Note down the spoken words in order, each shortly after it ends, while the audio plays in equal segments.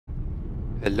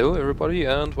Hello everybody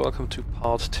and welcome to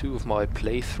part 2 of my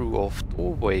playthrough of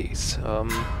Doorways.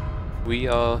 We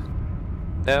are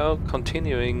now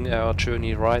continuing our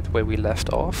journey right where we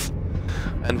left off,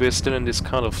 and we're still in this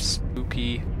kind of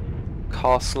spooky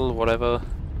castle, whatever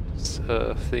this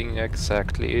thing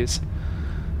exactly is.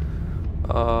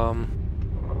 I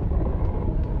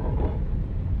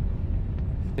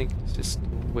think this is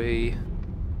the way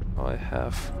I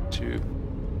have to...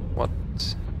 what?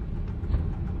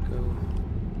 Go...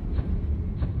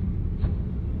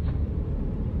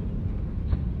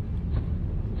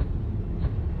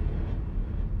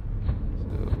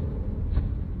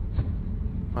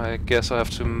 I guess I have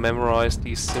to memorize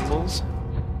these symbols.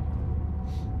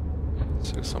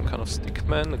 So some kind of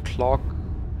stickman, a clock,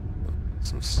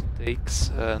 some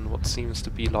stakes, and what seems to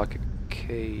be like a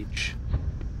cage.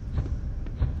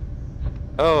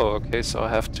 Oh, okay, so I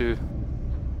have to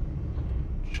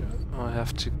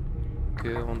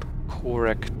go on the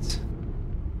correct...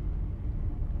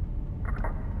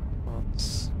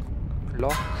 what's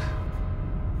clock?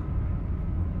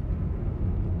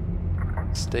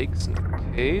 Stakes in the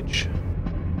cage.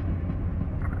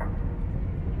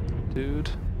 Dude.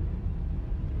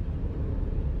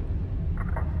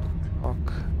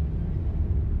 Clock.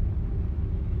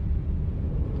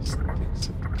 Stakes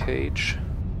in the cage.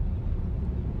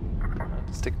 And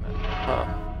stickman. Ah,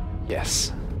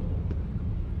 yes.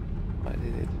 I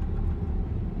did it.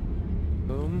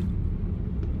 Boom.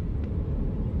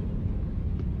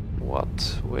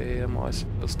 What way am I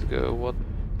supposed to go? What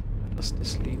does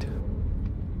this lead?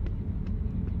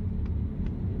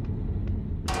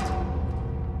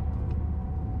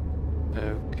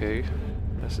 Okay,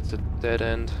 unless it's a dead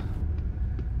end.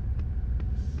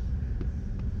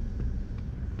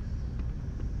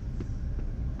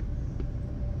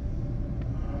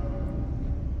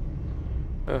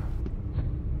 Oh.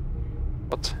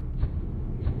 What?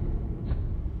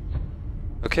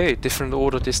 Okay, different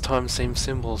order this time, same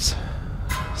symbols.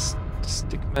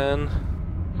 Stickman,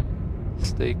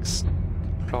 stakes,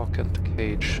 clock and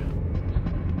cage.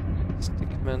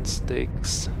 Stickman,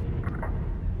 stakes.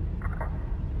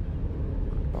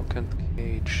 And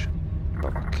cage.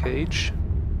 Clock, cage.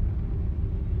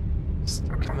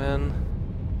 Stickman.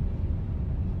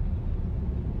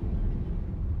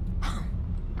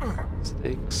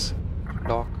 Stakes.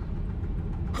 Clock.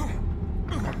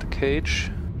 And the cage.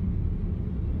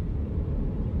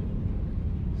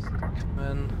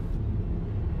 Stickman.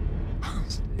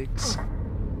 Stakes.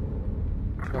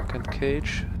 Clock and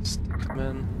cage.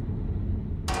 Stickman.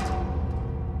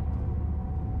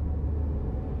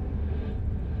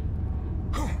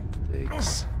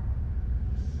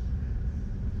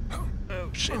 Oh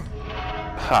shit.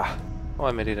 Ha! Oh,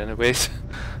 I made it anyways.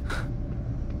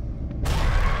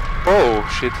 Oh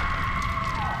shit.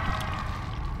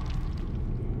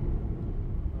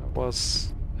 I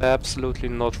was absolutely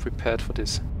not prepared for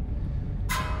this.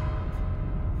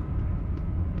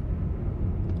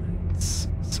 It's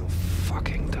so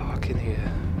fucking dark in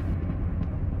here.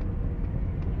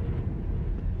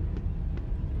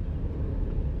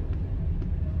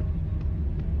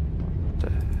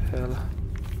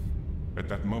 At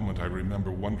that moment, I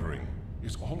remember wondering,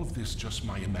 is all of this just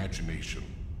my imagination?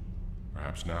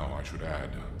 Perhaps now I should add,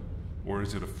 or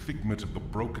is it a figment of the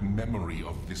broken memory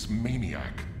of this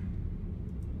maniac?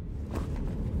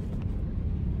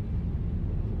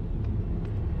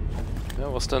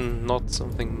 Was there not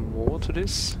something more to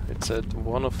this? It said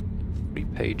one of 3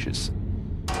 pages.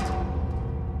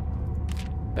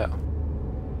 Yeah.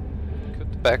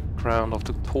 Could the background of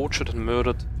the tortured and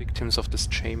murdered victims of this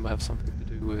chamber have something to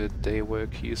do with it? They were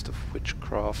accused of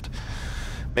witchcraft.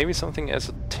 Maybe something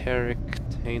esoteric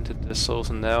tainted their souls,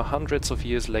 and now, hundreds of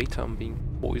years later, I'm being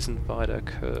poisoned by their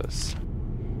curse.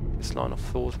 This line of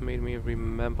thought made me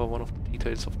remember one of the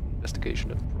details of the investigation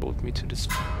that brought me to this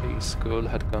place. A girl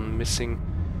had gone missing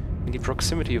in the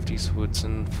proximity of these woods,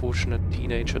 an unfortunate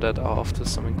teenager that, after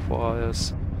some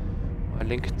inquiries, I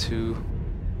linked to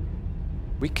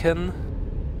Wiccan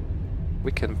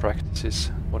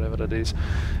practices, whatever that is.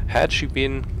 Had she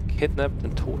been kidnapped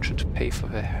and tortured to pay for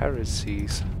her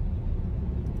heresies?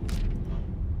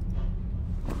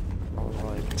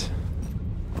 Alright.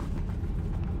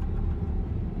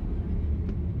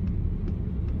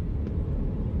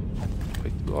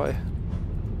 Wait, what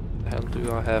the hell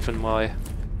do I have in my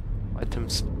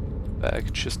items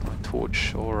bag? Just my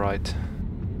torch, alright.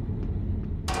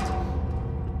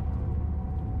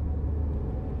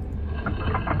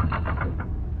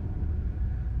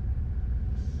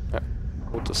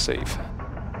 Autosave.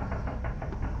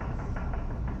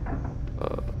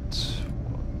 But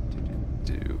what did it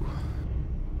do?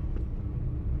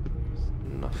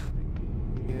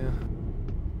 Nothing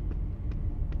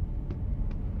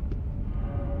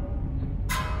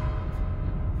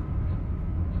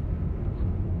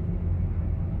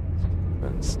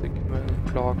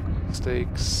Stickman, clock,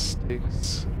 stakes,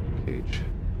 cage.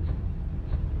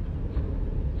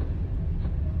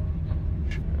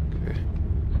 Okay.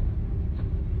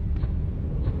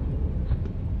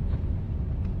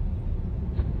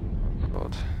 Oh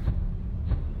god.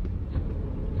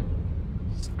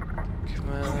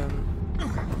 Stickman,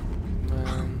 clock.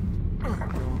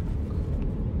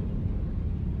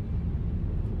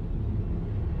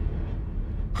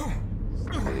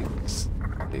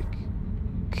 Stake,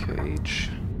 cage.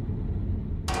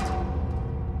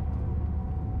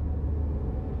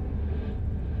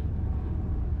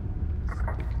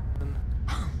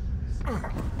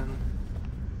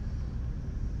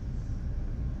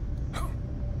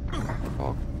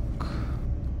 Lock.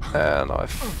 And I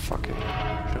fucking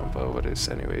jump over this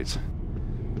anyways.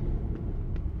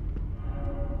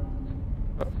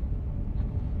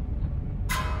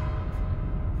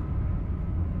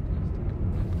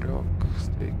 Clock,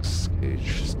 stakes,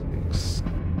 cage, stakes,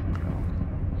 clock.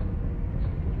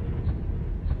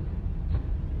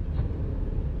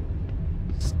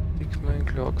 Stickman,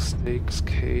 clock, stakes,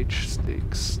 cage,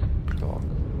 stakes, clock.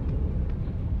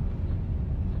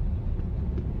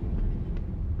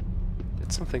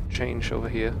 Did something change over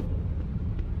here?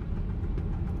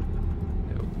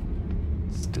 No.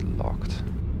 Still locked.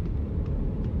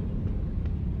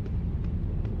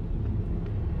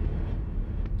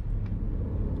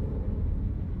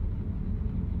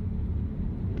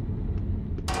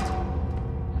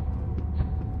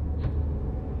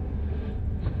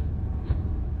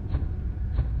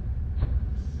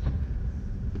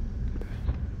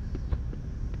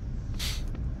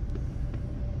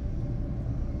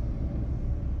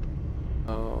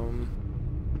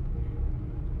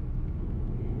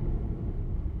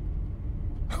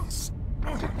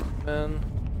 Stickman,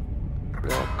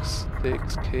 clock,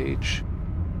 stakes, cage,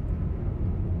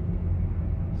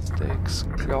 stakes,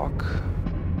 clock.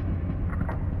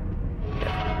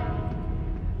 Yeah.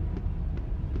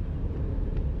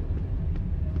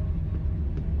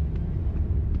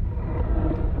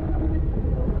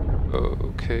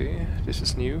 Okay, this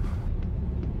is new.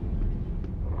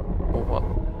 Or what?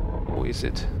 Or is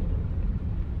it?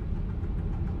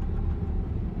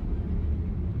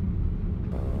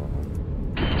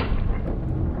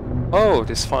 Oh,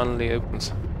 this finally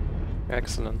opens.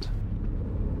 Excellent.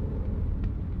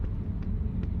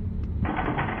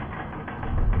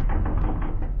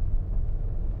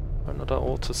 Another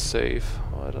autosave.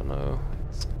 I don't know.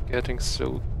 It's getting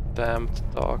so damned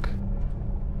dark.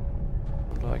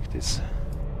 I like this.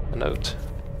 A note.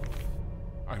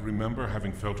 I remember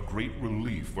having felt great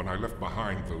relief when I left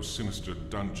behind those sinister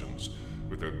dungeons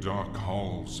with their dark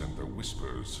halls and their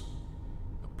whispers.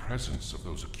 The presence of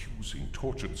those accusing,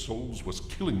 tortured souls was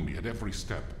killing me at every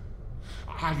step.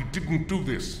 I didn't do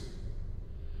this!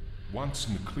 Once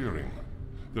in the clearing,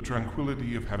 the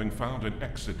tranquility of having found an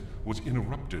exit was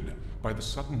interrupted by the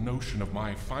sudden notion of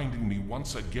my finding me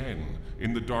once again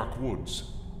in the dark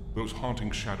woods. Those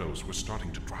haunting shadows were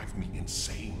starting to drive me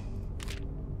insane.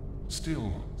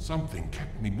 Still, something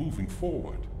kept me moving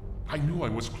forward. I knew I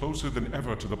was closer than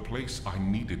ever to the place I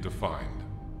needed to find.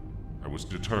 I was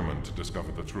determined to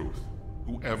discover the truth.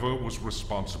 Whoever was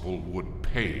responsible would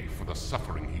pay for the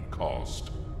suffering he'd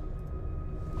caused.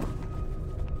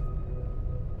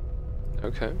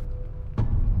 Okay.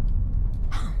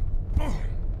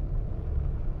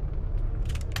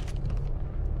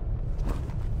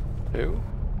 Who?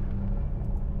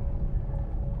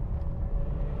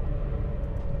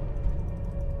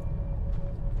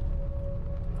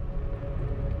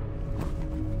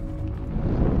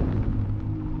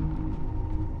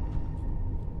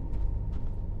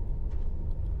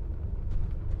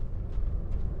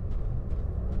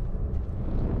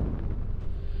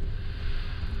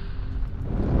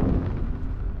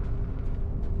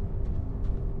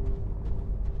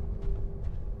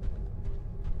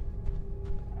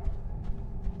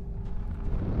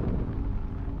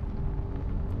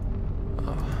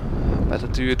 Better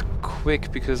do it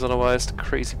quick, because otherwise the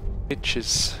crazy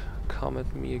bitches come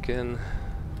at me again.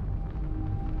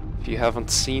 If you haven't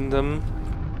seen them,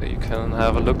 you can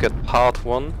have a look at part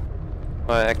 1,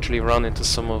 where I actually run into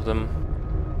some of them.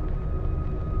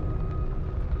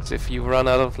 So if you run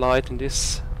out of light in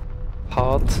this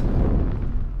part,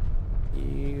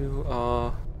 you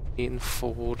are in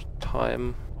for the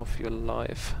time of your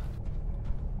life.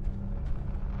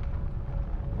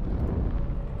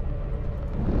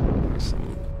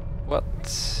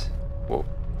 What? Whoa.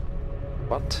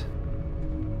 What?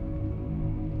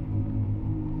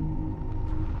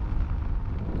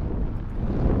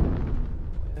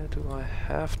 Where do I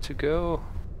have to go?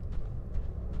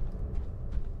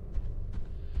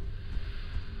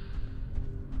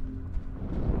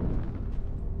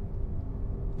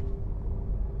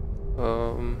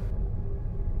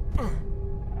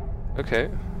 Okay.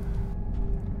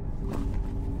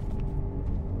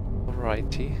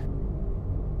 Alrighty.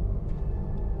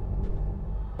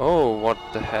 Oh, what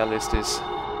the hell is this?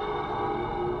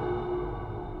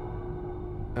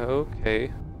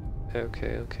 Okay.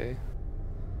 Okay.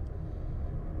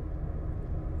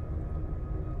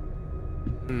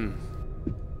 Hmm.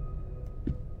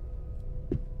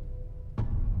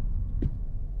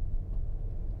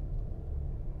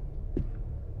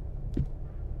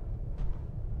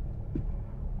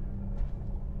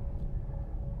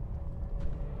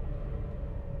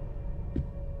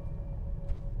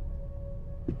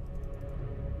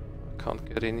 Can't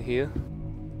get in here.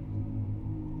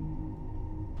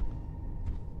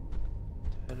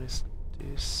 There is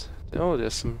this. Oh,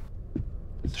 there's a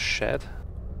shed.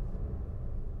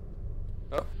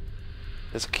 Oh,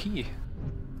 there's a key.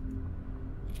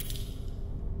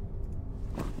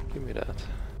 Give me that.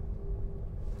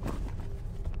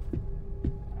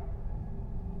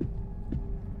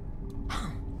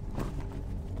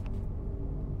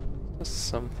 There's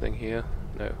something here.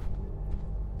 No.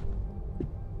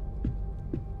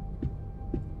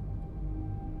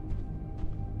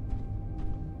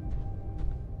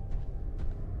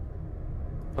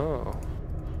 Oh.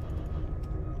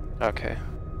 Okay.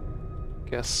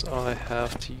 Guess I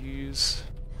have to use...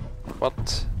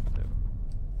 What? No.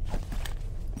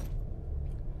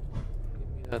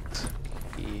 Give me that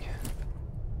key.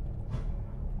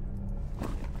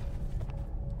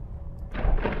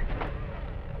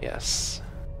 Yes.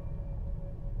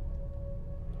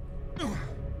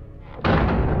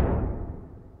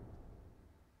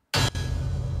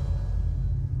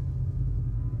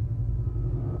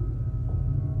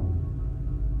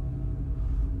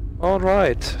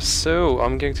 Alright, so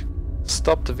I'm going to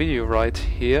stop the video right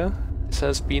here. This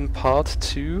has been part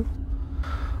 2.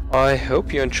 I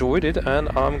hope you enjoyed it, and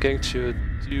I'm going to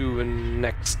do a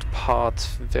next part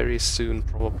very soon,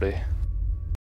 probably.